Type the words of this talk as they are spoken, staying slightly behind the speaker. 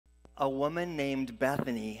a woman named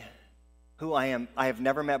Bethany, who I have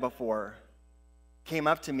never met before, came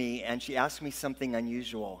up to me and she asked me something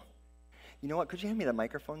unusual. You know what? Could you hand me the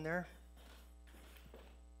microphone there?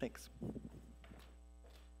 Thanks.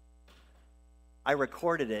 I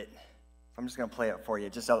recorded it. I'm just going to play it for you,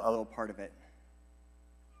 just a little part of it.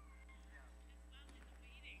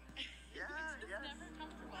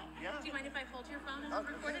 Do you mind if I hold your phone and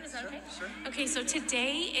record it? Is that okay? Sure. Okay, so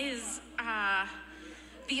today is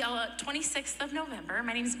the 26th of November.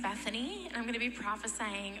 My name is Bethany, and I'm going to be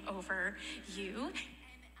prophesying over you.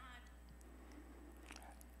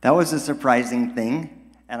 That was a surprising thing,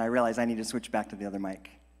 and I realized I need to switch back to the other mic.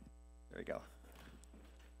 There we go.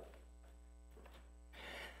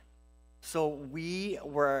 So we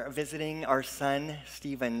were visiting our son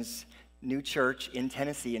Stephen's new church in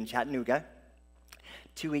Tennessee, in Chattanooga,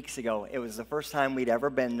 2 weeks ago. It was the first time we'd ever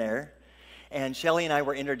been there. And Shelly and I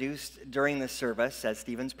were introduced during the service as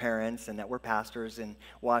Stephen's parents and that we're pastors in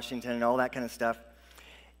Washington and all that kind of stuff.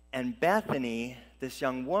 And Bethany, this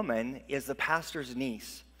young woman, is the pastor's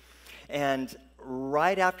niece. And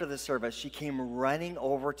right after the service, she came running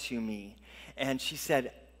over to me and she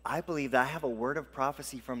said, I believe that I have a word of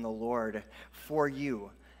prophecy from the Lord for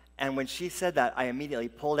you. And when she said that, I immediately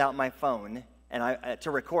pulled out my phone and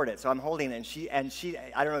to record it. So I'm holding it, and she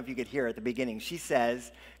I don't know if you could hear at the beginning. She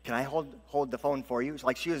says, "Can I hold the phone for you?" It's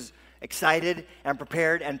like she was excited and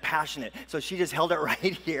prepared and passionate. So she just held it right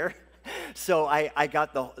here. So I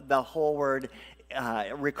got the whole word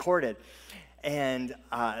recorded. And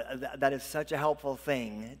that is such a helpful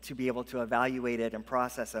thing to be able to evaluate it and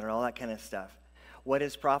process it and all that kind of stuff. What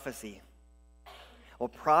is prophecy? Well,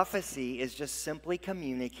 prophecy is just simply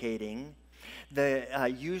communicating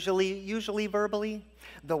usually verbally,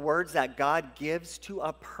 the words that God gives to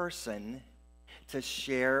a person to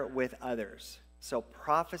share with others. So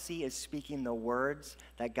prophecy is speaking the words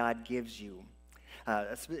that God gives you,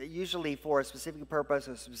 usually for a specific purpose,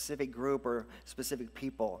 a specific group, or specific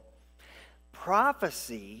people.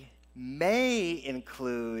 Prophecy may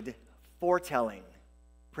include foretelling,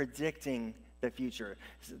 predicting the future.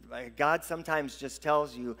 God sometimes just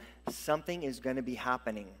tells you something is going to be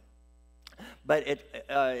happening. But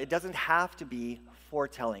it doesn't have to be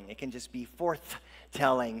foretelling. It can just be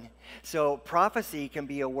forthtelling. So prophecy can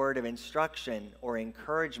be a word of instruction or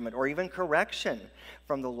encouragement or even correction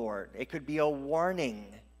from the Lord. It could be a warning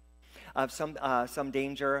of some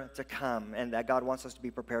danger to come and that God wants us to be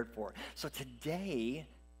prepared for. So today,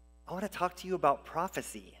 I want to talk to you about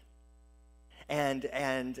prophecy. And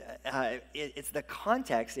it's the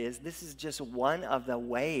context is this is just one of the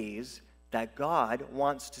ways that God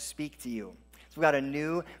wants to speak to you. So we've got a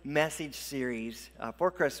new message series for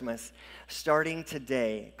Christmas starting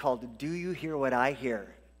today called Do You Hear What I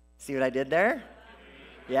Hear? See what I did there?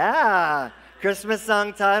 Yeah, Christmas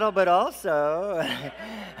song title, but also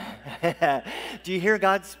do you hear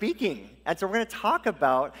God speaking? And so we're going to talk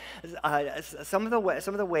about some of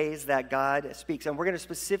the ways that God speaks, and we're going to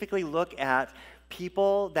specifically look at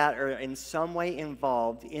people that are in some way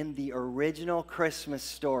involved in the original Christmas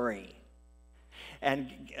story.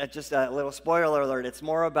 And just a little spoiler alert, it's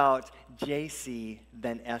more about JC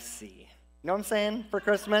than SC. You know what I'm saying for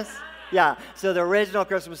Christmas? Yeah, so the original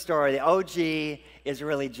Christmas story, the OG, is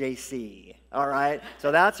really JC, all right?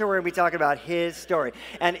 So that's where we're going to be talking about his story.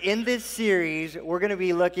 And in this series, we're going to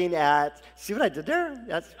be looking at, see what I did there?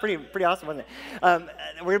 That's pretty awesome, wasn't it?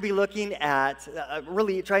 We're going to be looking at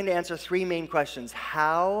really trying to answer three main questions.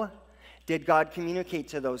 How did God communicate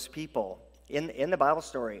to those people in the Bible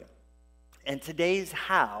story? And today's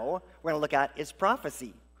how we're going to look at is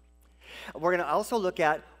prophecy. We're going to also look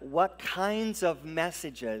at what kinds of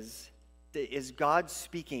messages is God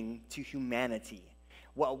speaking to humanity.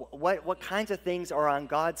 What kinds of things are on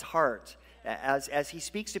God's heart as he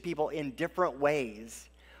speaks to people in different ways.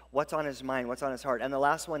 What's on his mind, what's on his heart. And the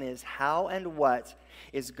last one is how and what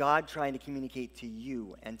is God trying to communicate to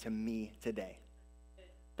you and to me today.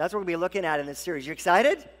 That's what we'll be looking at in this series. You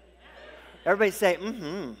excited? Everybody say,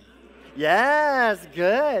 mm-hmm. Yes,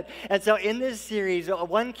 good. And so in this series,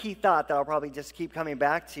 one key thought that I'll probably just keep coming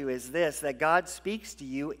back to is this, that God speaks to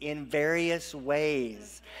you in various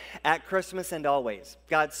ways at Christmas and always.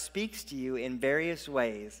 God speaks to you in various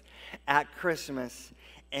ways at Christmas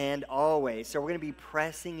and always. So we're going to be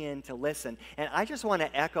pressing in to listen. And I just want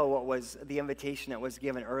to echo what was the invitation that was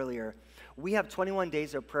given earlier. We have 21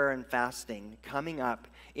 days of prayer and fasting coming up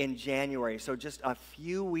in January, so just a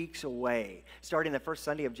few weeks away, starting the first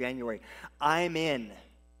Sunday of January. I'm in.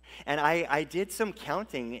 And I did some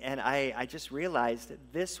counting, and I just realized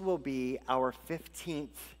this will be our 15th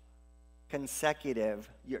consecutive,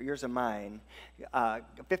 yours and mine,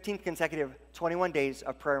 15 consecutive 21 days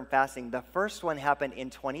of prayer and fasting. The first one happened in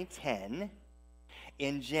 2010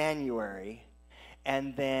 in January,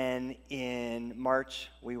 and then in March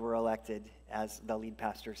we were elected as the lead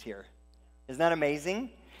pastors here. Isn't that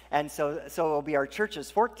amazing? And so it'll be our church's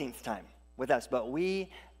 14th time with us, but we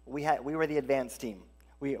were the advanced team.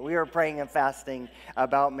 We were praying and fasting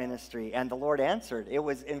about ministry, and the Lord answered. It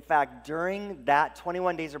was, in fact, during that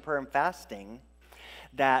 21 days of prayer and fasting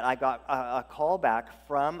that I got a call back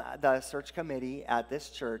from the search committee at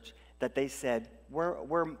this church that they said,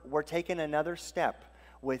 we're taking another step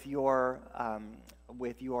with your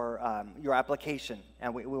application,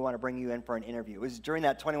 and we want to bring you in for an interview. It was during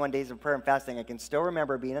that 21 days of prayer and fasting. I can still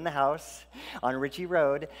remember being in the house on Ritchie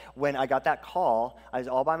Road when I got that call. I was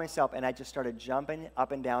all by myself, and I just started jumping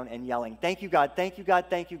up and down and yelling, "Thank you, God, thank you, God,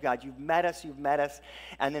 thank you, God. You've met us, you've met us."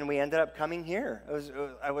 And then we ended up coming here.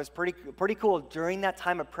 It was pretty cool. During that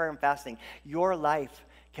time of prayer and fasting, your life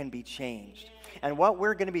can be changed. And what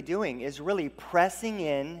we're going to be doing is really pressing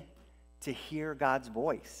in to hear God's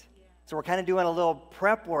voice. So we're kind of doing a little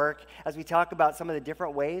prep work as we talk about some of the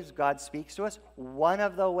different ways God speaks to us. One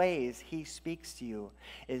of the ways he speaks to you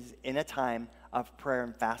is in a time of prayer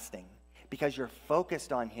and fasting, because you're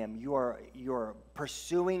focused on him, you're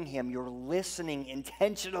pursuing him, you're listening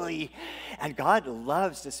intentionally, and God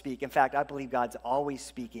loves to speak. In fact, I believe God's always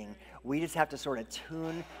speaking. We just have to sort of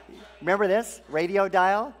tune. Remember this radio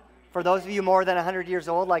dial? For those of you more than 100 years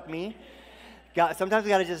old like me, sometimes we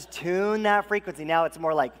got to just tune that frequency. Now it's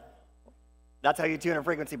more like, that's how you tune a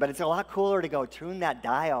frequency, but it's a lot cooler to go tune that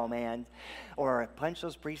dial, man, or punch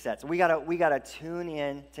those presets. We gotta tune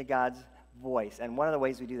in to God's voice, and one of the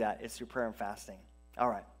ways we do that is through prayer and fasting. All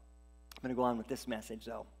right, I'm gonna go on with this message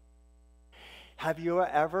though. Have you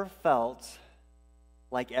ever felt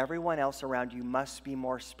like everyone else around you must be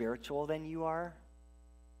more spiritual than you are?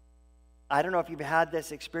 I don't know if you've had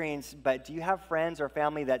this experience, but do you have friends or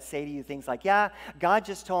family that say to you things like, "Yeah, God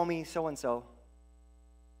just told me so-and-so."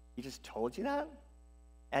 He just told you that?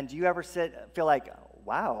 And do you ever feel like,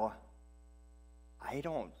 "Wow, I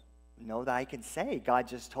don't know that I can say God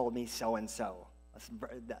just told me so-and-so,"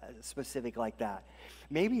 specific like that.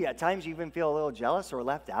 Maybe at times you even feel a little jealous or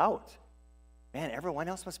left out. Man, everyone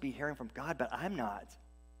else must be hearing from God, but I'm not.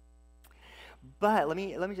 But let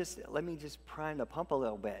me just prime the pump a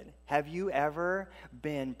little bit. Have you ever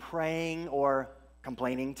been praying or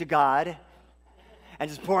complaining to God and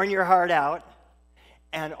just pouring your heart out,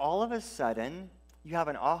 and all of a sudden you have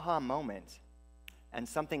an aha moment and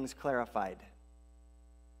something's clarified?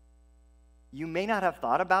 You may not have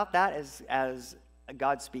thought about that as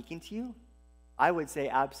God speaking to you. I would say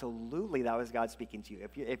absolutely that was God speaking to you.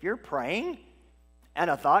 If you're praying and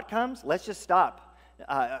a thought comes, let's just stop.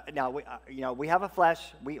 Now, we have a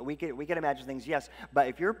flesh. We can imagine things, yes. But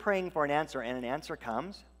if you're praying for an answer and an answer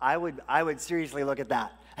comes, I would seriously look at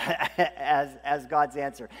that as God's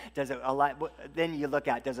answer. Does it align? Then you look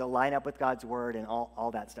at, does it line up with God's word and all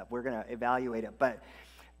that stuff? We're going to evaluate it. But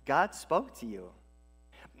God spoke to you.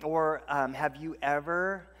 Or have you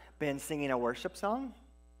ever been singing a worship song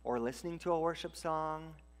or listening to a worship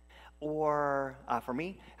song? Or for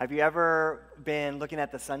me, have you ever been looking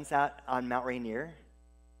at the sunset on Mount Rainier?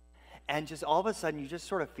 And just all of a sudden, you just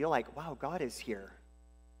sort of feel like, wow, God is here.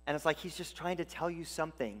 And it's like he's just trying to tell you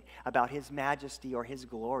something about his majesty or his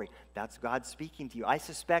glory. That's God speaking to you. I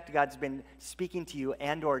suspect God's been speaking to you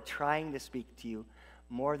and or trying to speak to you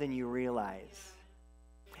more than you realize.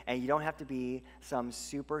 And you don't have to be some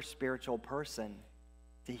super spiritual person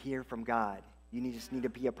to hear from God. You just need to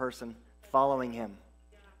be a person following him,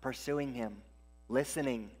 pursuing him,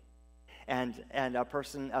 listening, and a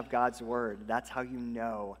person of God's word. That's how you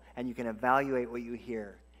know, and you can evaluate what you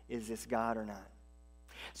hear. Is this God or not?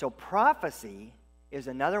 So prophecy is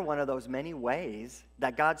another one of those many ways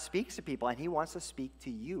that God speaks to people, and he wants to speak to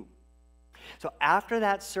you. So after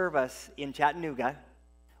that service in Chattanooga,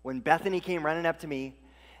 when Bethany came running up to me,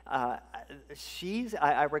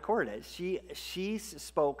 I recorded it. She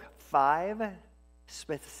spoke 5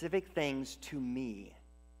 specific things to me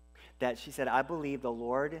that she said, "I believe the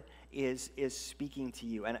Lord is speaking to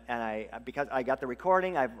you." And because I got the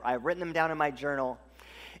recording, I've written them down in my journal.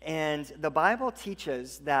 And the Bible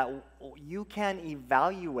teaches that you can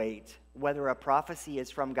evaluate whether a prophecy is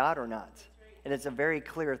from God or not. And it's a very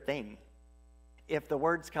clear thing. If the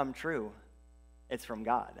words come true, it's from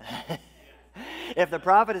God. If the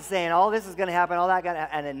prophet is saying, all this is going to happen, all that,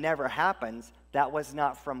 and it never happens, that was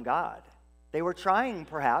not from God. They were trying,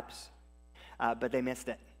 perhaps, but they missed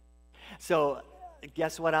it. So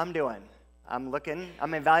guess what I'm doing? I'm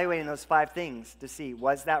evaluating those 5 things to see,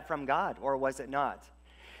 was that from God or was it not?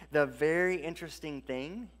 The very interesting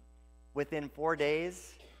thing, within 4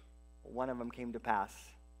 days, one of them came to pass.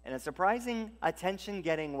 And a surprising attention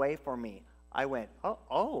getting way for me. I went,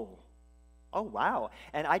 oh, wow.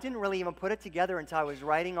 And I didn't really even put it together until I was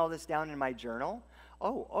writing all this down in my journal.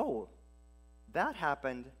 Oh, that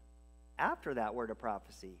happened after that word of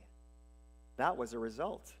prophecy. That was a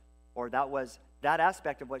result. Or that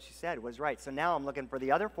aspect of what she said was right. So now I'm looking for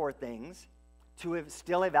the other 4 things to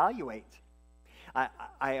still evaluate.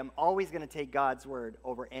 I am always going to take God's word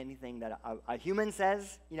over anything that a human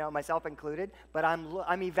says, myself included, but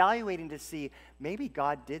I'm evaluating to see maybe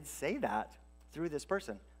God did say that through this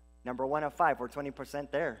person. Number 1 of 5, we're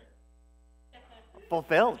 20% there.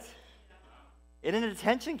 Fulfilled. Isn't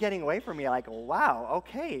attention getting away from me? Like, wow,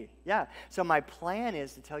 okay, yeah. So my plan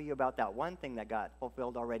is to tell you about that one thing that got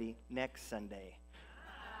fulfilled already next Sunday.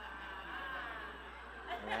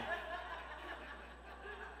 Yeah.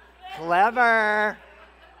 Clever.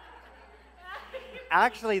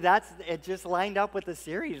 Actually, it just lined up with the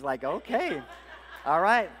series. Like, okay, all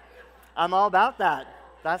right, I'm all about that.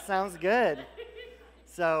 That sounds good.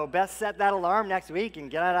 So best set that alarm next week and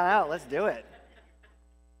get it out. Let's do it.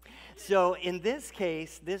 So in this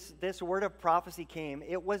case, this word of prophecy came.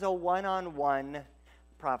 It was a one-on-one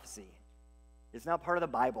prophecy. It's not part of the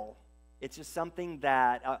Bible. It's just something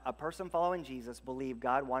that a person following Jesus believed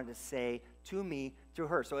God wanted to say to me, to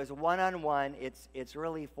her. So as one-on-one, it's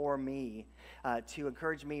really for me to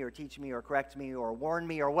encourage me or teach me or correct me or warn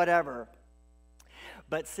me or whatever.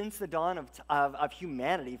 But since the dawn of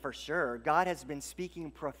humanity, for sure, God has been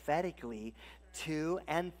speaking prophetically to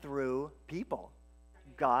and through people.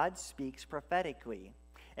 God speaks prophetically,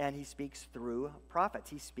 and he speaks through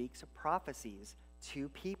prophets. He speaks prophecies to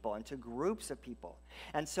people and to groups of people.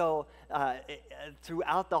 And so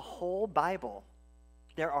throughout the whole Bible,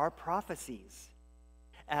 there are prophecies.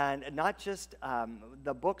 And not just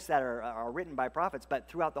the books that are written by prophets, but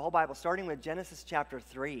throughout the whole Bible, starting with Genesis chapter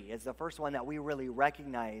 3 is the first one that we really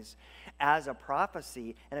recognize as a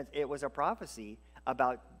prophecy. And it was a prophecy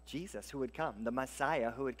about Jesus who would come, the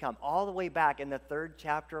Messiah who would come, all the way back in the 3rd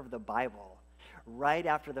chapter of the Bible, right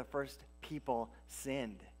after the first people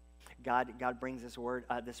sinned. God brings this word,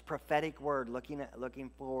 this prophetic word, looking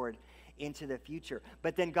forward into the future.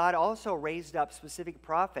 But then God also raised up specific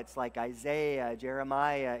prophets like Isaiah,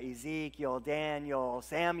 Jeremiah, Ezekiel, Daniel,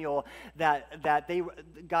 Samuel,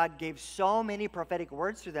 God gave so many prophetic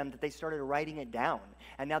words to them that they started writing it down.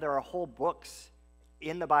 And now there are whole books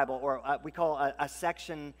in the Bible, or we call a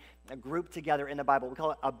section, a group together in the Bible. We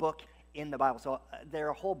call it a book in the Bible. So there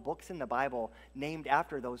are whole books in the Bible named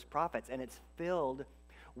after those prophets, and it's filled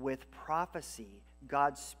with prophecy,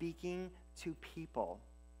 God speaking to people.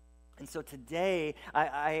 And so today,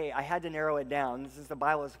 I had to narrow it down. Since the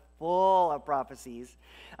Bible is full of prophecies,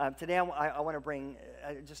 today I want to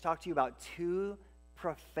just talk to you about 2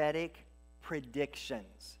 prophetic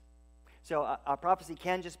predictions. So a prophecy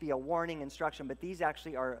can just be a warning, instruction, but these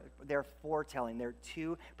actually they're foretelling. They're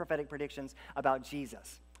 2 prophetic predictions about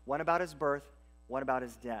Jesus. One about his birth, one about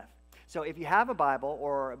his death. So if you have a Bible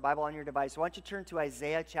or a Bible on your device, why don't you turn to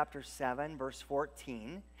Isaiah chapter 7, verse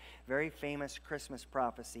 14, very famous Christmas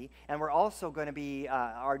prophecy. And we're also going to be,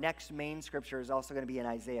 our next main scripture is also going to be in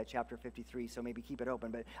Isaiah chapter 53, so maybe keep it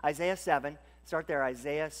open. But Isaiah 7, start there,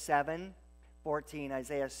 Isaiah 7, 14,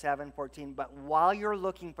 Isaiah 7, 14. But while you're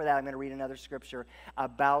looking for that, I'm going to read another scripture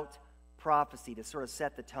about prophecy to sort of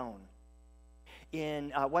set the tone. In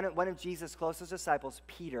one of Jesus' closest disciples,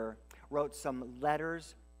 Peter, wrote some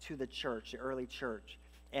letters to the church, the early church.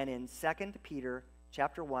 And in 2 Peter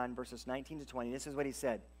chapter 1, verses 19 to 20, this is what he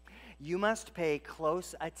said. You must pay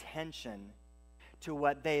close attention to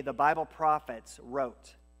what the Bible prophets,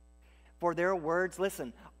 wrote. For their words,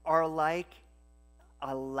 listen, are like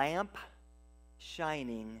a lamp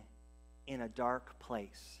shining in a dark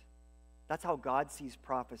place. That's how God sees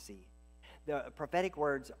prophecy. The prophetic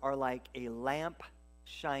words are like a lamp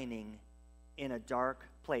shining in a dark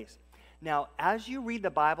place. Now, as you read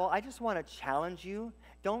the Bible, I just want to challenge you.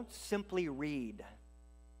 Don't simply read.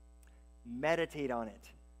 Meditate on it.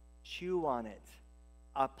 Chew on it.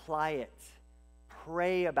 Apply it.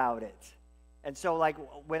 Pray about it. And so, like,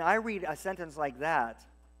 when I read a sentence like that,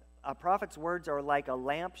 a prophet's words are like a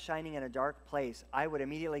lamp shining in a dark place, I would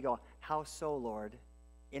immediately go, how so, Lord?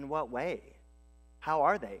 In what way? How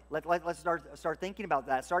are they? Let's start thinking about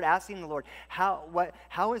that. Start asking the Lord,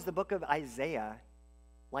 how is the book of Isaiah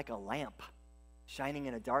like a lamp shining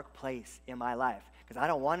in a dark place in my life? Because I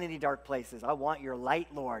don't want any dark places. I want your light,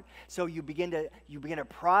 Lord. So you begin to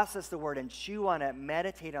process the word and chew on it,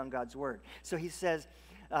 meditate on God's word. So he says,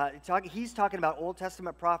 he's talking about Old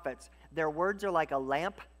Testament prophets. Their words are like a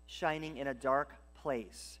lamp shining in a dark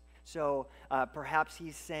place. So perhaps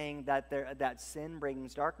he's saying that that sin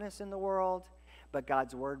brings darkness in the world, but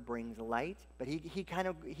God's word brings light. But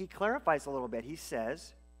he clarifies a little bit. He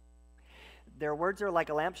says, their words are like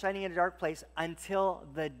a lamp shining in a dark place until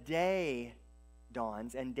the day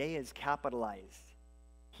dawns, and day is capitalized.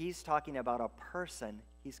 He's talking about a person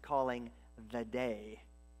he's calling the day.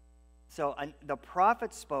 So the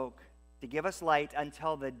prophet spoke to give us light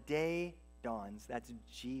until the day dawns. That's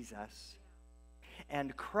Jesus.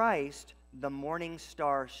 And Christ, the morning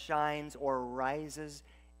star, shines or rises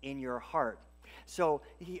in your heart. So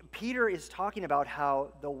Peter is talking about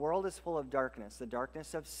how the world is full of darkness, the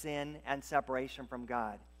darkness of sin and separation from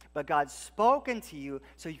God. But God's spoken to you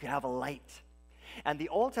so you can have a light. And the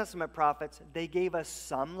Old Testament prophets, they gave us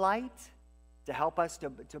some light to help us to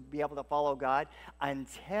be able to follow God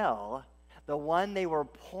until the one they were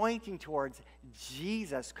pointing towards,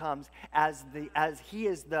 Jesus, comes as he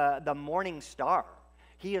is the morning star.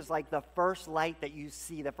 He is like the first light that you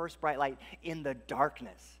see, the first bright light in the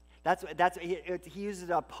darkness. He uses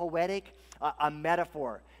a poetic, a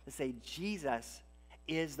metaphor to say Jesus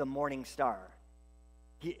is the morning star.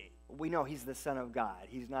 We know he's the Son of God.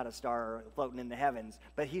 He's not a star floating in the heavens,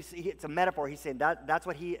 but it's a metaphor. He's saying that's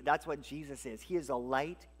what Jesus is. He is a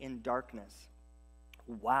light in darkness.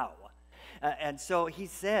 Wow. And so he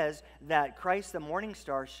says that Christ, the morning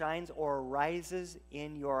star, shines or rises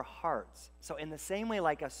in your hearts. So in the same way,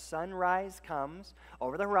 like a sunrise comes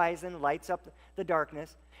over the horizon, lights up the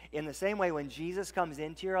darkness, in the same way, when Jesus comes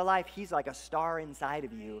into your life, he's like a star inside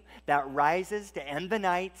of you that rises to end the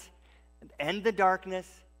night, end the darkness,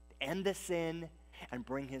 end the sin, and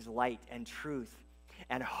bring his light and truth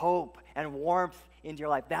and hope and warmth into your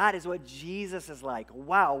life. That is what Jesus is like.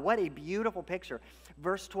 Wow, what a beautiful picture.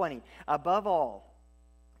 Verse 20, above all,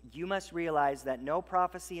 you must realize that no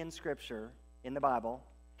prophecy in Scripture, in the Bible,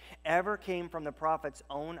 ever came from the prophet's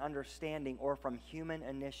own understanding or from human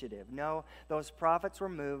initiative. No, those prophets were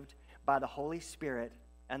moved by the Holy Spirit,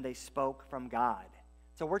 and they spoke from God.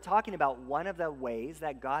 So we're talking about one of the ways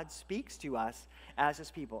that God speaks to us as his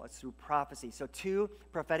people. It's through prophecy. So 2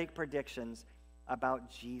 prophetic predictions about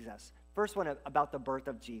Jesus. First one about the birth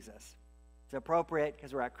of Jesus. It's appropriate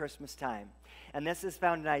because we're at Christmas time. And this is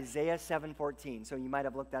found in Isaiah 7:14. So you might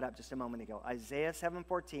have looked that up just a moment ago. Isaiah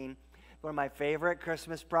 7:14, one of my favorite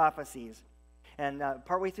Christmas prophecies. And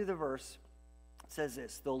partway through the verse, it says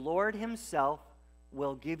this: the Lord himself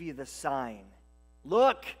will give you the sign.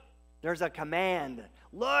 Look, there's a command.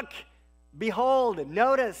 Look, behold,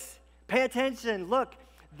 notice, pay attention. Look,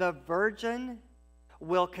 the virgin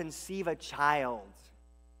will conceive a child.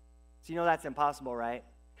 So you know that's impossible, right?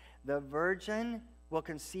 The virgin will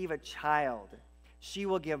conceive a child. She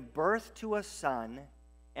will give birth to a son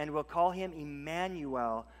and will call him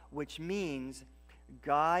Emmanuel, which means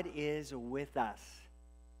God is with us.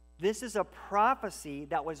 This is a prophecy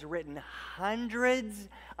that was written hundreds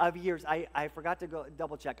of years. I forgot to go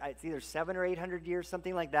double check. It's either 700 or 800 years,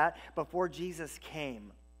 something like that, before Jesus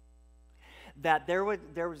came. That there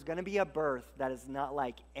was going to be a birth that is not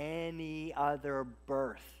like any other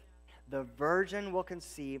birth. The virgin will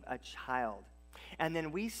conceive a child. And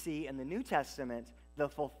then we see in the New Testament the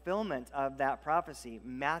fulfillment of that prophecy.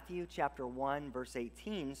 Matthew chapter 1, verse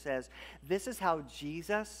 18 says, this is how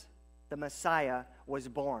Jesus, the Messiah, was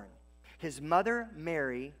born. His mother,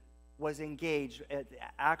 Mary, was engaged,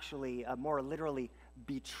 actually, more literally,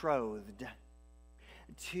 betrothed,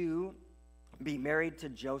 to be married to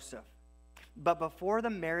Joseph. But before the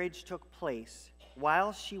marriage took place,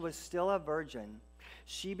 while she was still a virgin,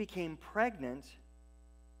 she became pregnant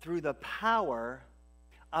through the power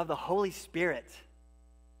of the Holy Spirit.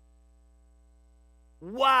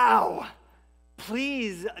 Wow!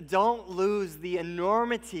 Please don't lose the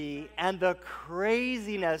enormity and the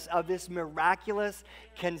craziness of this miraculous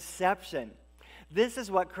conception. This is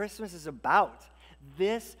what Christmas is about.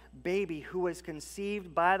 This baby who was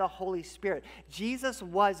conceived by the Holy Spirit. Jesus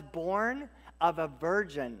was born of a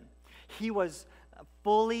virgin. He was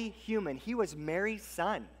fully human. He was Mary's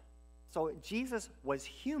son. So Jesus was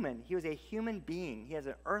human. He was a human being. He has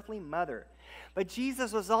an earthly mother. But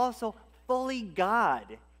Jesus was also fully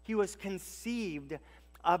God. He was conceived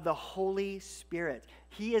of the Holy Spirit.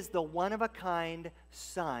 He is the one-of-a-kind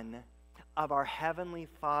Son of our Heavenly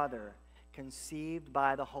Father, conceived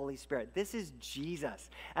by the Holy Spirit. This is Jesus.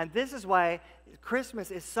 And this is why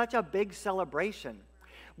Christmas is such a big celebration.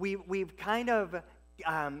 We've kind of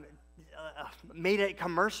made it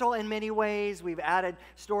commercial in many ways. We've added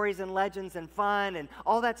stories and legends and fun and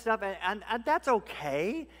all that stuff. And that's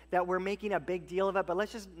okay that we're making a big deal of it, but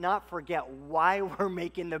let's just not forget why we're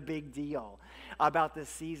making the big deal about this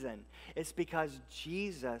season. It's because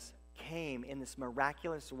Jesus came in this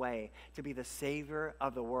miraculous way to be the Savior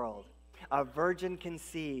of the world. A virgin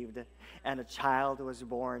conceived, and a child was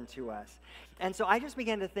born to us. And so I just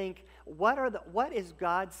began to think, what is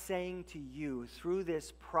God saying to you through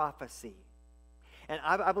this prophecy? And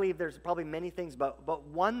I believe there's probably many things, but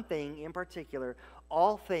one thing in particular,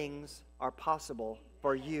 all things are possible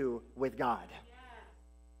for you with God.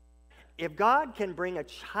 If God can bring a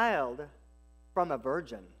child from a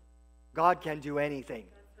virgin, God can do anything.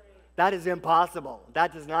 That is impossible.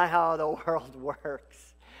 That is not how the world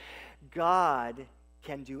works. God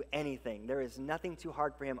can do anything. There is nothing too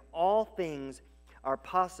hard for him. All things are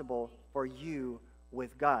possible for you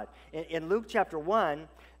with God. In Luke chapter 1,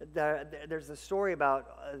 there's a story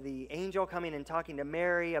about the angel coming and talking to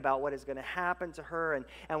Mary about what is going to happen to her.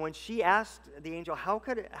 And when she asked the angel, how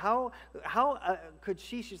could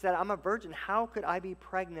she said, I'm a virgin, how could I be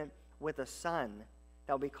pregnant with a son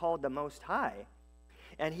that will be called the Most High?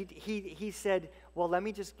 And he said, well, let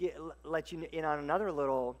me just let you in on another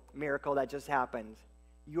little miracle that just happened.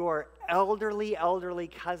 Your elderly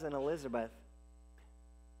cousin Elizabeth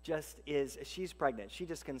she's pregnant. She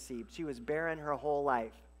just conceived. She was barren her whole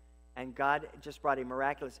life. And God just brought a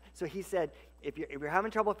miraculous. So he said, if you're having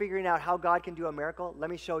trouble figuring out how God can do a miracle, let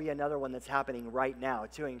me show you another one that's happening right now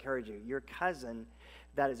to encourage you. Your cousin,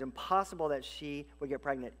 that is impossible that she would get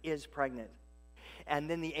pregnant, is pregnant. And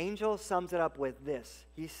then the angel sums it up with this.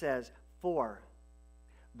 He says, for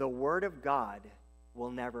the word of God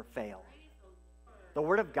will never fail. The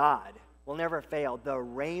word of God will never fail. The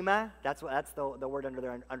rhema, that's the word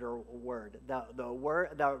under word. The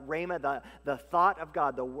word, the rhema, the thought of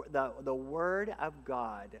God, the word of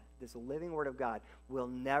God, this living word of God will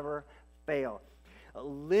never fail.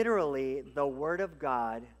 Literally, the word of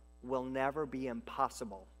God will never be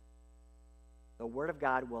impossible. The word of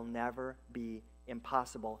God will never be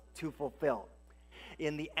impossible to fulfill.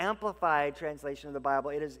 In the Amplified translation of the Bible,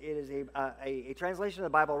 it is a translation of the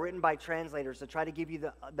Bible written by translators to try to give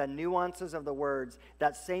you the nuances of the words.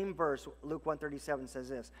 That same verse, Luke 1:37, says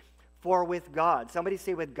this: for with God, somebody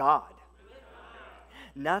say with God,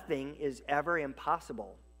 nothing is ever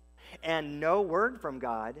impossible, and no word from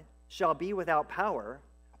God shall be without power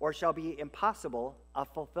or shall be impossible of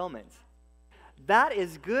fulfillment. That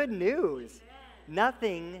is good news.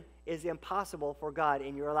 Nothing is impossible for God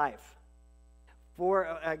in your life.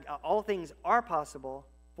 For all things are possible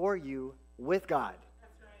for you with God.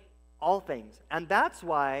 That's right. All things. And that's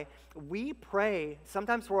why we pray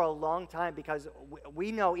sometimes for a long time, because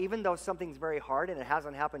we know even though something's very hard and it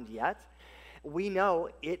hasn't happened yet, we know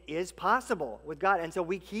it is possible with God. And so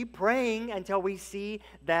we keep praying until we see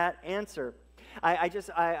that answer.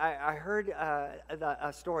 I heard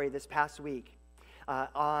a story this past week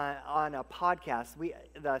on a podcast.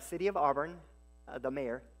 The city of Auburn, the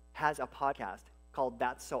mayor, has a podcast called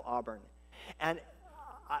That's So Auburn. And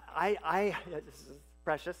I this is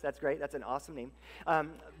Precious, that's great, that's an awesome name.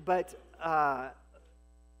 But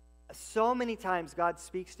so many times God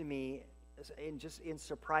speaks to me in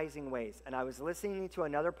surprising ways. And I was listening to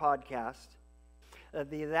another podcast.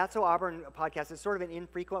 The That's So Auburn podcast is sort of an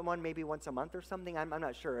infrequent one, maybe once a month or something. I'm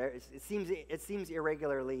not sure. It seems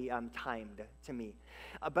irregularly timed to me.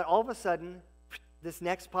 But all of a sudden, this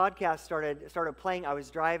next podcast started playing. I was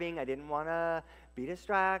driving. I didn't want to be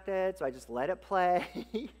distracted, so I just let it play.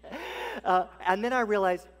 And then I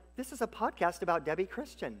realized this is a podcast about Debbie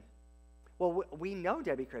Christian. Well, we know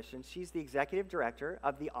Debbie Christian. She's the executive director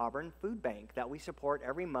of the Auburn Food Bank that we support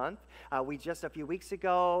every month. We just a few weeks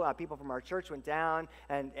ago, people from our church went down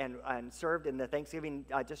and served in the Thanksgiving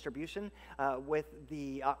distribution with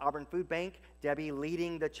the Auburn Food Bank, Debbie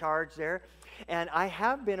leading the charge there. And I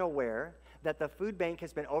have been aware that the food bank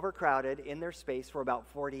has been overcrowded in their space for about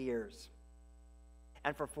 40 years.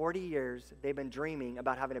 And for 40 years, they've been dreaming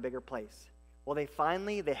about having a bigger place. Well,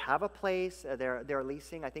 they have a place. They're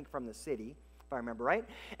leasing, I think, from the city, if I remember right,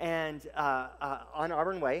 and on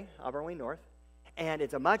Auburn Way North. And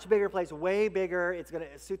it's a much bigger place, way bigger. It's going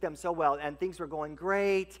to suit them so well. And things were going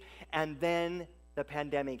great. And then the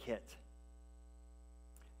pandemic hit.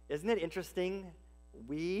 Isn't it interesting?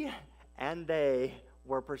 We and they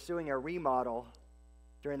were pursuing a remodel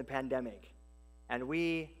during the pandemic. And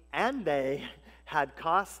we and they had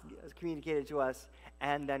costs communicated to us,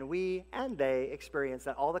 and then we and they experienced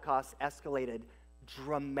that all the costs escalated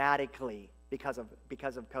dramatically because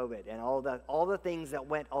of COVID and all the things that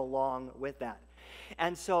went along with that.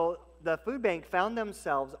 And so the food bank found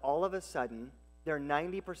themselves all of a sudden, they're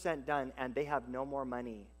 90% done, and they have no more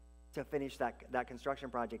money to finish that construction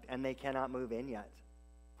project, and they cannot move in yet.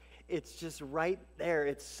 It's just right there.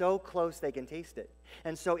 It's so close they can taste it.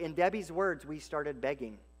 And so in Debbie's words, we started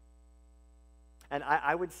begging. And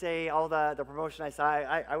I would say all the promotion I saw,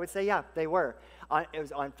 I would say, yeah, they were. It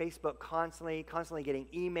was on Facebook constantly getting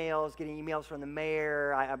emails from the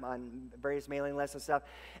mayor. I'm on various mailing lists and stuff.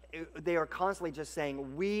 They are constantly just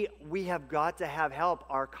saying, we have got to have help.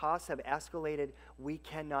 Our costs have escalated. We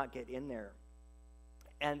cannot get in there.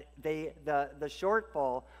 And the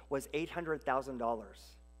shortfall was $800,000.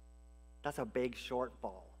 That's a big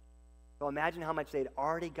shortfall. So imagine how much they'd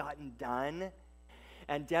already gotten done.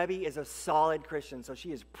 And Debbie is a solid Christian, so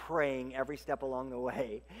she is praying every step along the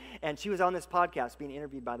way. And she was on this podcast being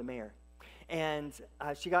interviewed by the mayor. And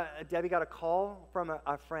Debbie got a call from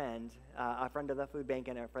a friend of the food bank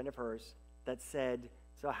and a friend of hers that said,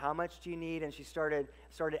 so how much do you need? And she started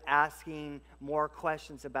asking more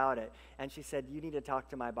questions about it. And she said, you need to talk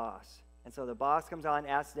to my boss. And so the boss comes on,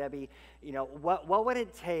 asks Debbie, what would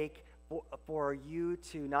it take for you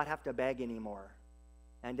to not have to beg anymore?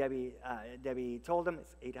 And Debbie told him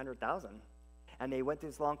it's $800,000. And they went through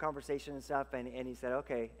this long conversation and stuff, and he said,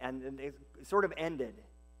 okay. And it sort of ended.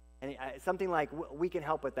 And something like, we can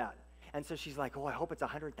help with that. And so she's like, oh, I hope it's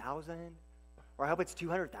 $100,000. Or I hope it's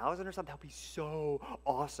 $200,000 or something. That would be so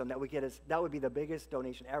awesome. That would be the biggest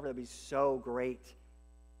donation ever. That would be so great.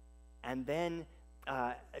 And then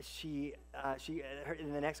she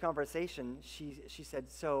in the next conversation, she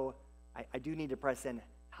said, so I do need to press in.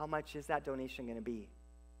 How much is that donation going to be?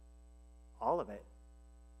 All of it.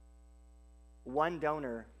 One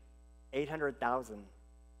donor, $800,000.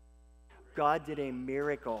 God did a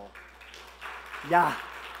miracle. Yeah.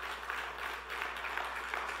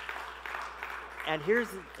 And here's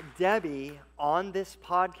Debbie on this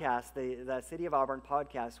podcast, the City of Auburn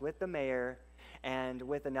podcast, with the mayor and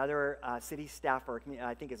with another city staffer,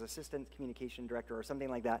 I think his assistant communication director or something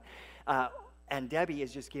like that. And Debbie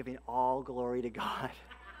is just giving all glory to God.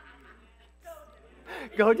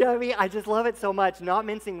 Go, Debbie. I just love it so much, not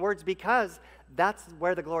mincing words, because that's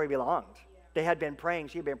where the glory belonged. They had been praying.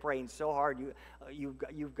 She had been praying so hard.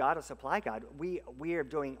 You've got to supply, God. We are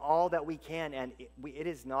doing all that we can, and it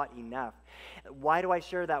is not enough. Why do I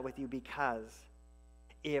share that with you? Because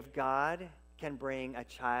if God can bring a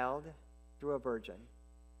child through a virgin,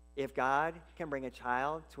 if God can bring a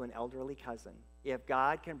child to an elderly cousin, if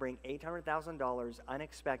God can bring $800,000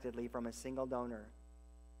 unexpectedly from a single donor,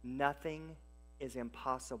 nothing is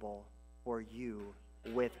impossible for you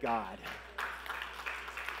with God.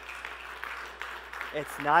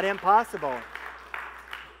 It's not impossible.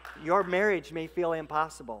 Your marriage may feel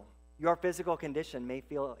impossible. Your physical condition may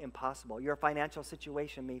feel impossible. Your financial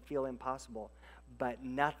situation may feel impossible. But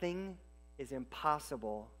nothing is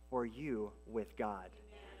impossible for you with God.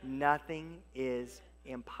 Nothing is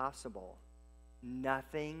impossible.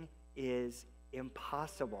 Nothing is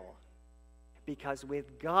impossible. Because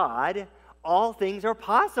with God, all things are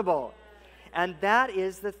possible. And that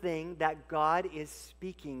is the thing that God is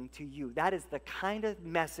speaking to you. That is the kind of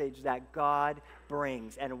message that God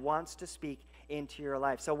brings and wants to speak into your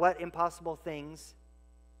life. So what impossible things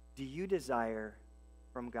do you desire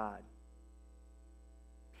from God?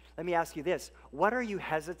 Let me ask you this. What are you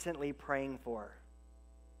hesitantly praying for?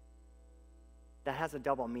 That has a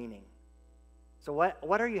double meaning. So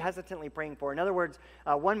what are you hesitantly praying for? In other words,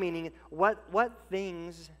 one meaning, what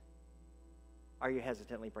things are you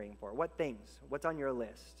hesitantly praying for? What things? What's on your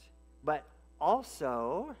list? But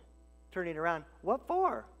also, turning around, what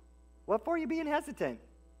for? What for are you being hesitant?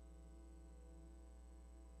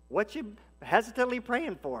 What you hesitantly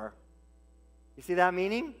praying for? You see that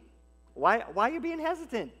meaning? Why are you being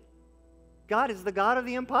hesitant? God is the God of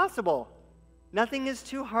the impossible. Nothing is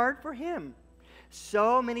too hard for him.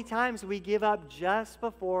 So many times we give up just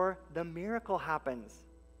before the miracle happens.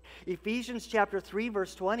 Ephesians chapter 3,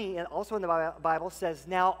 verse 20, and also in the Bible says,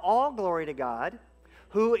 now all glory to God,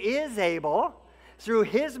 who is able, through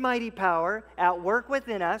his mighty power at work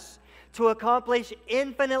within us, to accomplish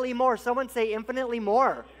infinitely more. Someone say infinitely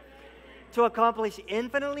more. To accomplish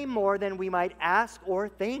infinitely more than we might ask or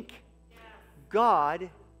think. God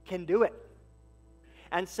can do it.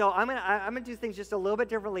 And so I'm gonna do things just a little bit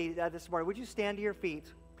differently this morning. Would you stand to your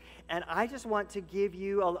feet? And I just want to give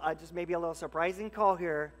you just maybe a little surprising call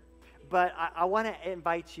here. But I want to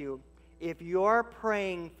invite you, if you're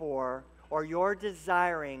praying for or you're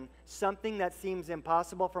desiring something that seems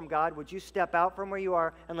impossible from God, would you step out from where you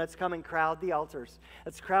are and let's come and crowd the altars.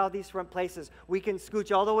 Let's crowd these front places. We can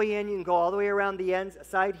scooch all the way in. You can go all the way around the end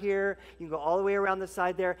side here. You can go all the way around the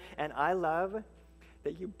side there. And I love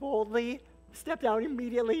that you boldly stepped out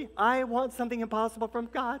immediately. I want something impossible from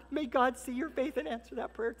God. May God see your faith and answer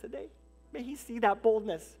that prayer today. May he see that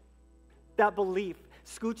boldness, that belief.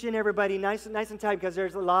 Scooch in, everybody, nice and tight, because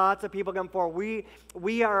there's lots of people coming forward.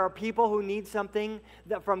 We are people who need something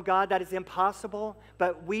from God that is impossible,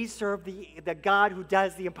 but we serve the God who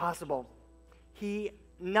does the impossible.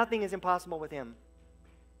 Nothing is impossible with him.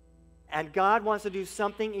 And God wants to do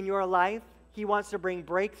something in your life. He wants to bring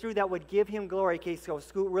breakthrough that would give him glory. Okay, so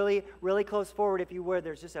scoot really, really close forward if you would.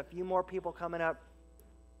 There's just a few more people coming up.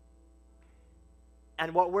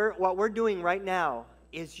 And what we're doing right now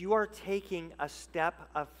is you are taking a step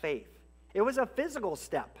of faith. It was a physical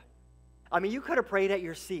step. I mean, you could have prayed at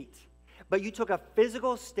your seat, but you took a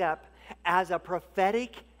physical step as a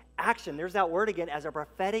prophetic action. There's that word again, as a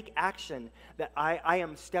prophetic action, that I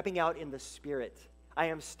am stepping out in the Spirit. I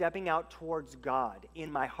am stepping out towards God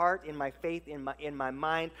in my heart, in my faith, in my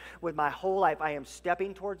mind, with my whole life. I am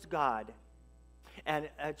stepping towards God. And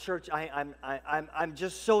church, I'm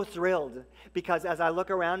just so thrilled, because as I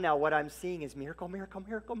look around now, what I'm seeing is miracle, miracle,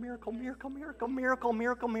 miracle, miracle, miracle, miracle, miracle,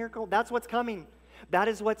 miracle, miracle. That's what's coming. That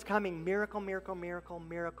is what's coming. Miracle, miracle, miracle,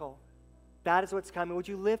 miracle. That is what's coming. Would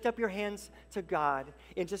you lift up your hands to God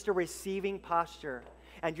in just a receiving posture?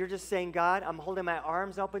 And you're just saying, God, I'm holding my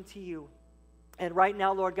arms open to you. And right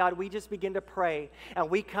now, Lord God, we just begin to pray, and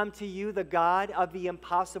we come to you, the God of the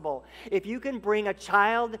impossible. If you can bring a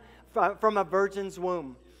child from a virgin's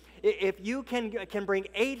womb, if you can bring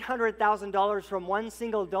 $800,000 from one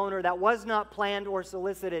single donor that was not planned or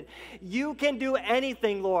solicited, you can do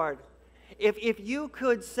anything, Lord. If you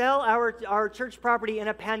could sell our church property in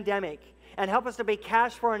a pandemic and help us to pay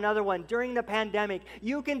cash for another one during the pandemic,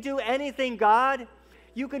 you can do anything, God.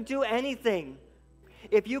 You can do anything.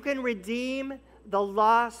 If you can redeem the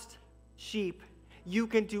lost sheep, you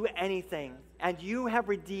can do anything. And you have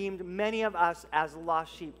redeemed many of us as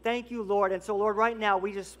lost sheep. Thank you, Lord. And so, Lord, right now,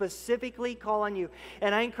 we just specifically call on you.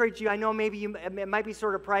 And I encourage you, I know maybe it might be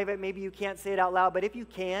sort of private, maybe you can't say it out loud, but if you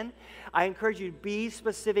can, I encourage you to be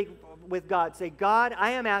specific with God. Say, God,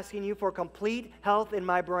 I am asking you for complete health in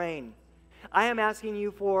my brain. I am asking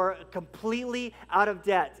you for completely out of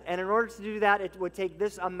debt. And in order to do that, it would take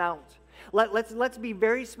this amount. Let's be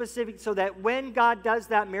very specific so that when God does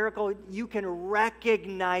that miracle, you can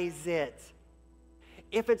recognize it.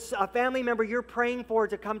 If it's a family member you're praying for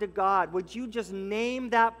to come to God, would you just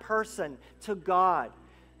name that person to God?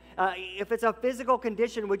 If it's a physical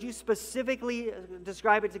condition, would you specifically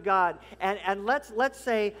describe it to God? And let's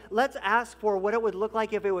ask for what it would look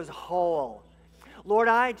like if it was whole. Lord,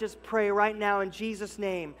 I just pray right now in Jesus'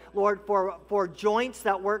 name, Lord, for joints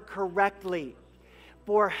that work correctly,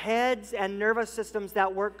 for heads and nervous systems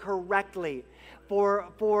that work correctly,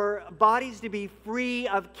 for bodies to be free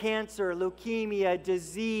of cancer, leukemia,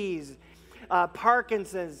 disease,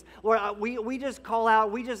 Parkinson's. Lord, we just call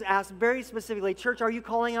out, we just ask very specifically. Church, are you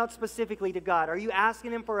calling out specifically to God? Are you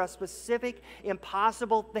asking him for a specific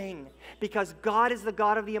impossible thing? Because God is the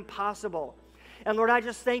God of the impossible. And Lord, I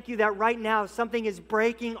just thank you that right now something is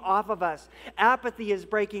breaking off of us. Apathy is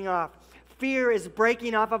breaking off. Fear is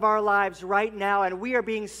breaking off of our lives right now, and we are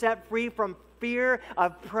being set free from fear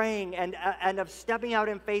of praying and of stepping out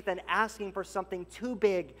in faith and asking for something too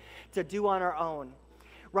big to do on our own.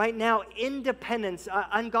 Right now, independence,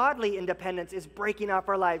 ungodly independence is breaking off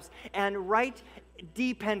our lives, and right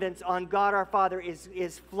dependence on God our Father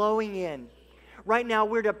is flowing in. Right now,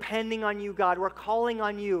 we're depending on you, God. We're calling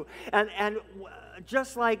on you. And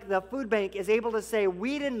just like the food bank is able to say,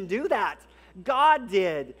 we didn't do that. God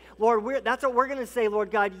did. Lord, that's what we're going to say,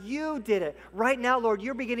 Lord God, you did it. Right now, Lord,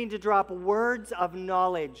 you're beginning to drop words of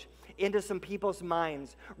knowledge into some people's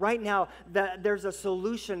minds. Right now, there's a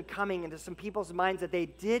solution coming into some people's minds that they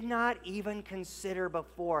did not even consider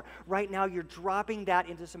before. Right now, you're dropping that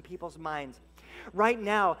into some people's minds. Right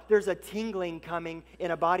now, there's a tingling coming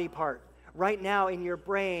in a body part. Right now, in your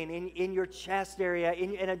brain, in your chest area,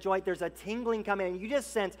 in a joint, there's a tingling coming, and you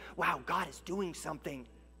just sense, wow, God is doing something.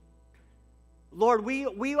 Lord,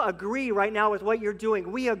 we agree right now with what you're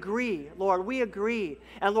doing. We agree, Lord, we agree.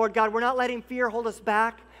 And Lord God, we're not letting fear hold us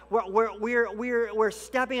back. We're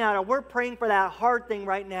stepping out, and we're praying for that hard thing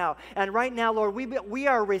right now. And right now, Lord, we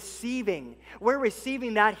are receiving. We're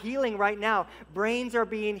receiving that healing right now. Brains are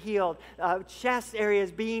being healed. Chest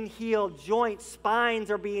areas being healed. Joints, spines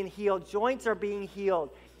are being healed. Joints are being healed.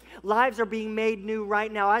 Lives are being made new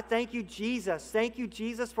right now. I thank you, Jesus. Thank you,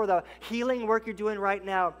 Jesus, for the healing work you're doing right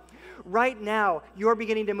now. Right now, you're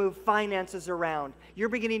beginning to move finances around. You're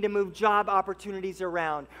beginning to move job opportunities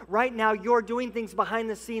around. Right now, you're doing things behind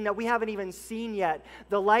the scene that we haven't even seen yet,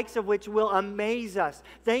 the likes of which will amaze us.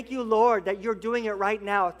 Thank you, Lord, that you're doing it right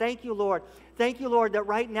now. Thank you, Lord. Thank you, Lord, that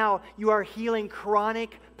right now you are healing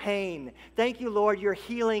chronic pain. Thank you, Lord, you're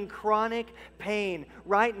healing chronic pain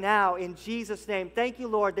right now in Jesus' name. Thank you,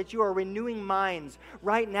 Lord, that you are renewing minds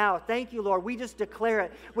right now. Thank you, Lord. We just declare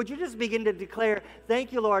it. Would you just begin to declare,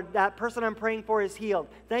 thank you, Lord, that person I'm praying for is healed.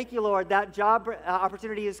 Thank you, Lord, that job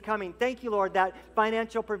opportunity is coming. Thank you, Lord, that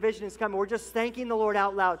financial provision is coming. We're just thanking the Lord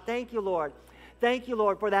out loud. Thank you, Lord. Thank you,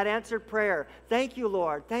 Lord, for that answered prayer. Thank you,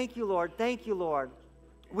 Lord. Thank you, Lord. Thank you, Lord.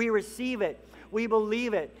 We receive it. We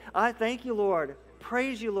believe it. I thank you, Lord.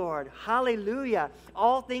 Praise you, Lord. Hallelujah.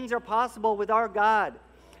 All things are possible with our God.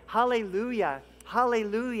 Hallelujah.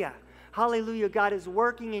 Hallelujah. Hallelujah. God is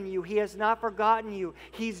working in you. He has not forgotten you.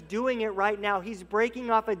 He's doing it right now. He's breaking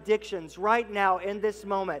off addictions right now in this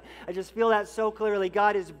moment. I just feel that so clearly.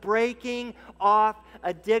 God is breaking off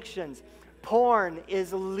addictions. Porn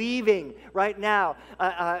is leaving right now.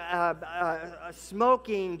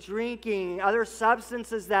 Smoking, drinking, other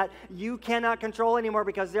substances that you cannot control anymore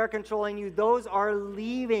because they're controlling you, those are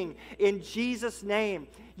leaving in Jesus' name.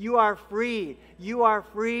 You are free. You are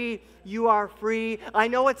free. You are free. I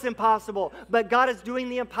know it's impossible, but God is doing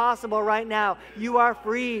the impossible right now. You are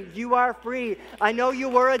free. You are free. I know you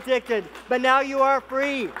were addicted, but now you are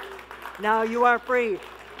free. Now you are free.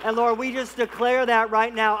 And Lord, we just declare that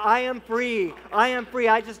right now. I am free. I am free.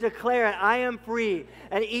 I just declare it. I am free.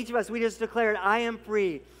 And each of us, we just declare it. I am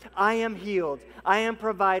free. I am healed. I am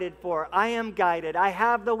provided for. I am guided. I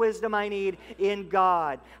have the wisdom I need in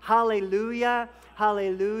God. Hallelujah.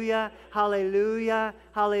 Hallelujah. Hallelujah.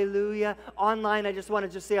 Hallelujah. Online, I just want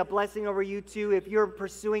to just say a blessing over you too. If you're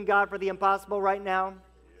pursuing God for the impossible right now,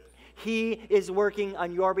 He is working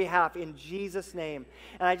on your behalf in Jesus' name.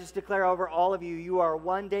 And I just declare over all of you, you are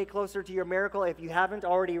one day closer to your miracle if you haven't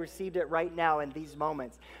already received it right now in these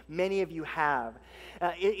moments. Many of you have.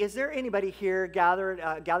 Is there anybody here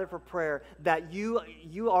gathered for prayer that you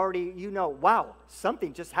already, wow,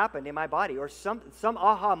 something just happened in my body, or some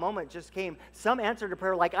aha moment just came, some answer to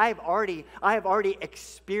prayer like I have already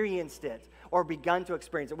experienced it or begun to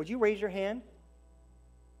experience it? Would you raise your hand?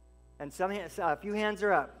 And a few hands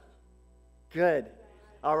are up. Good.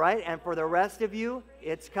 All right. And for the rest of you,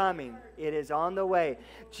 it's coming. It is on the way.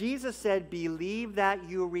 Jesus said, believe that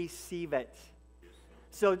you receive it.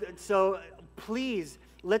 So please,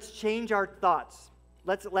 let's change our thoughts.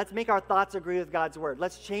 Let's make our thoughts agree with God's word.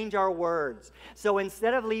 Let's change our words. So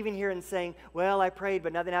instead of leaving here and saying, well, I prayed,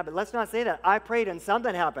 but nothing happened. Let's not say that. I prayed and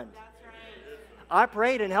something happened. That's right. I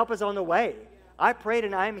prayed and help is on the way. I prayed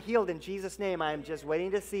and I am healed in Jesus' name. I am just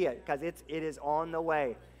waiting to see it because it is on the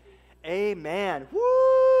way. Amen.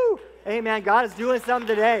 Woo! Amen. God is doing something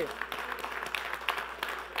today.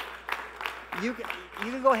 You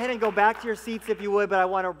can go ahead and go back to your seats if you would, but I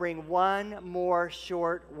want to bring one more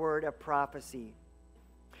short word of prophecy.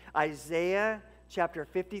 Isaiah chapter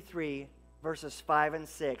 53, verses 5 and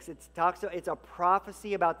 6. It's a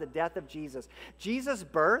prophecy about the death of Jesus. Jesus'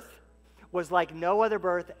 birth was like no other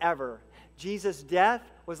birth ever. Jesus' death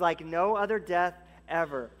was like no other death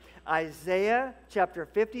ever. Isaiah chapter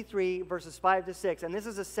 53, verses 5 to 6. And this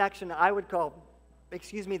is a section I would call,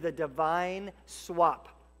 the divine swap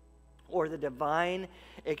or the divine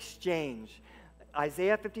exchange.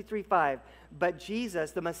 Isaiah 53, 5. But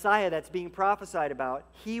Jesus, the Messiah that's being prophesied about,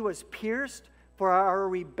 he was pierced for our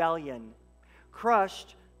rebellion,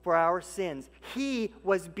 crushed for our sins. He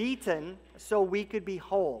was beaten so we could be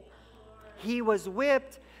whole. He was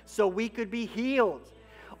whipped so we could be healed.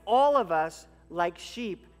 All of us, like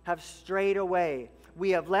sheep, have strayed away. We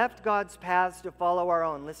have left God's paths to follow our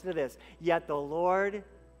own. Listen to this. Yet the Lord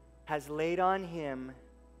has laid on him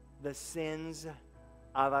the sins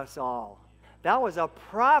of us all. That was a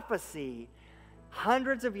prophecy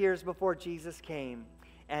hundreds of years before Jesus came.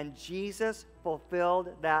 And Jesus fulfilled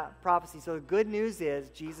that prophecy. So the good news is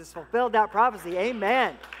Jesus fulfilled that prophecy.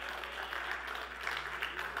 Amen.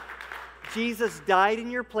 Jesus died in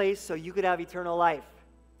your place so you could have eternal life.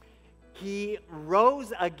 He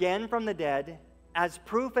rose again from the dead as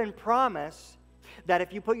proof and promise that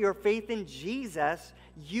if you put your faith in Jesus,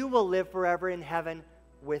 you will live forever in heaven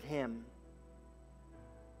with him.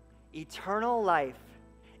 Eternal life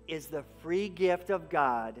is the free gift of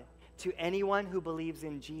God to anyone who believes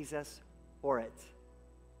in Jesus for it.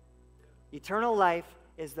 Eternal life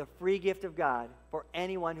is the free gift of God for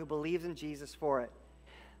anyone who believes in Jesus for it.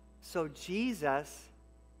 So Jesus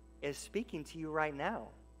is speaking to you right now.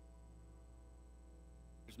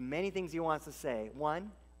 There's many things he wants to say. One,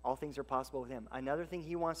 all things are possible with him. Another thing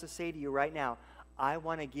he wants to say to you right now, I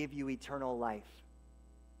want to give you eternal life.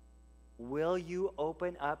 Will you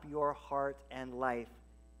open up your heart and life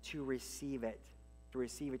to receive it, to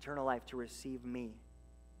receive eternal life, to receive me?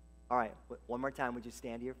 All right, one more time. Would you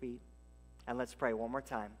stand to your feet? And let's pray one more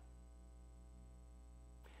time.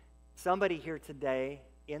 Somebody here today,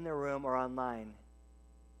 in the room or online,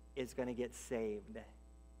 is going to get saved.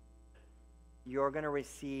 You're going to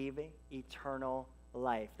receive eternal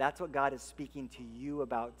life. That's what God is speaking to you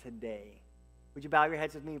about today. Would you bow your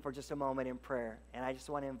heads with me for just a moment in prayer? And I just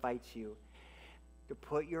want to invite you to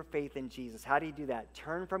put your faith in Jesus. How do you do that?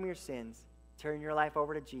 Turn from your sins, turn your life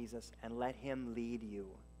over to Jesus, and let him lead you.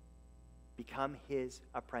 Become his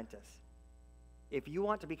apprentice. If you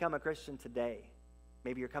want to become a Christian today,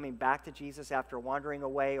 maybe you're coming back to Jesus after wandering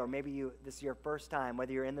away, or maybe this is your first time,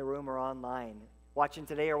 whether you're in the room or online, watching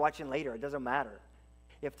today or watching later, it doesn't matter.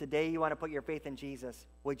 If today you want to put your faith in Jesus,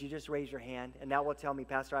 would you just raise your hand? And that will tell me,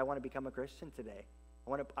 Pastor, I want to become a Christian today. I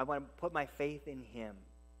want to put my faith in him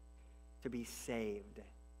to be saved.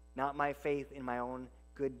 Not my faith in my own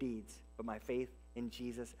good deeds, but my faith in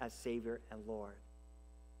Jesus as Savior and Lord.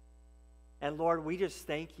 And Lord, we just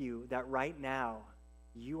thank you that right now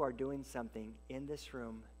you are doing something in this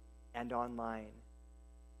room and online.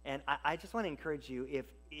 And I just want to encourage you,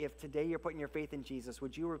 if today you're putting your faith in Jesus,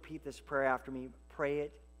 would you repeat this prayer after me? Pray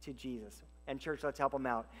it to Jesus. And church, let's help him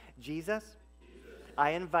out. Jesus,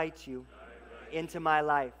 I invite you into my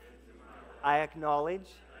life. I acknowledge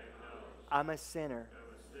I'm a sinner.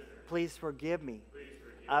 Please forgive me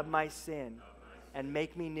of my sin and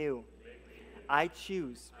make me new. I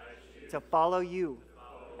choose to follow you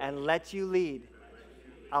and let you lead.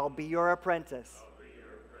 I'll be your apprentice.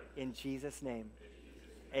 In Jesus' name,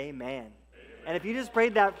 amen. And if you just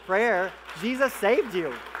prayed that prayer, Jesus saved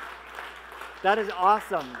you. That is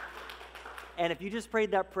awesome. And if you just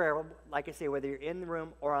prayed that prayer, like I say, whether you're in the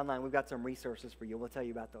room or online, we've got some resources for you. We'll tell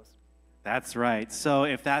you about those. That's right. So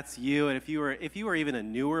if that's you, and if you were even a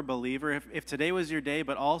newer believer, if today was your day,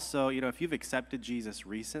 but also, if you've accepted Jesus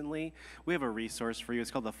recently, we have a resource for you.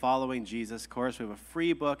 It's called the Following Jesus course. We have a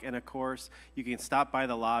free book and a course. You can stop by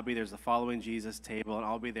the lobby. There's the Following Jesus table, and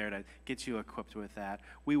I'll be there to get you equipped with that.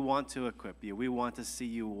 We want to equip you. We want to see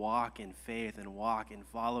you walk in faith and walk in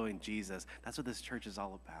following Jesus. That's what this church is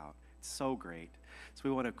all about. It's so great. So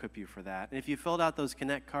we want to equip you for that. And if you filled out those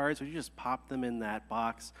Connect cards, would you just pop them in that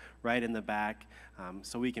box right in the back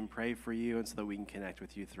so we can pray for you and so that we can connect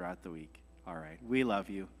with you throughout the week. All right. We love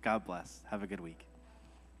you. God bless. Have a good week.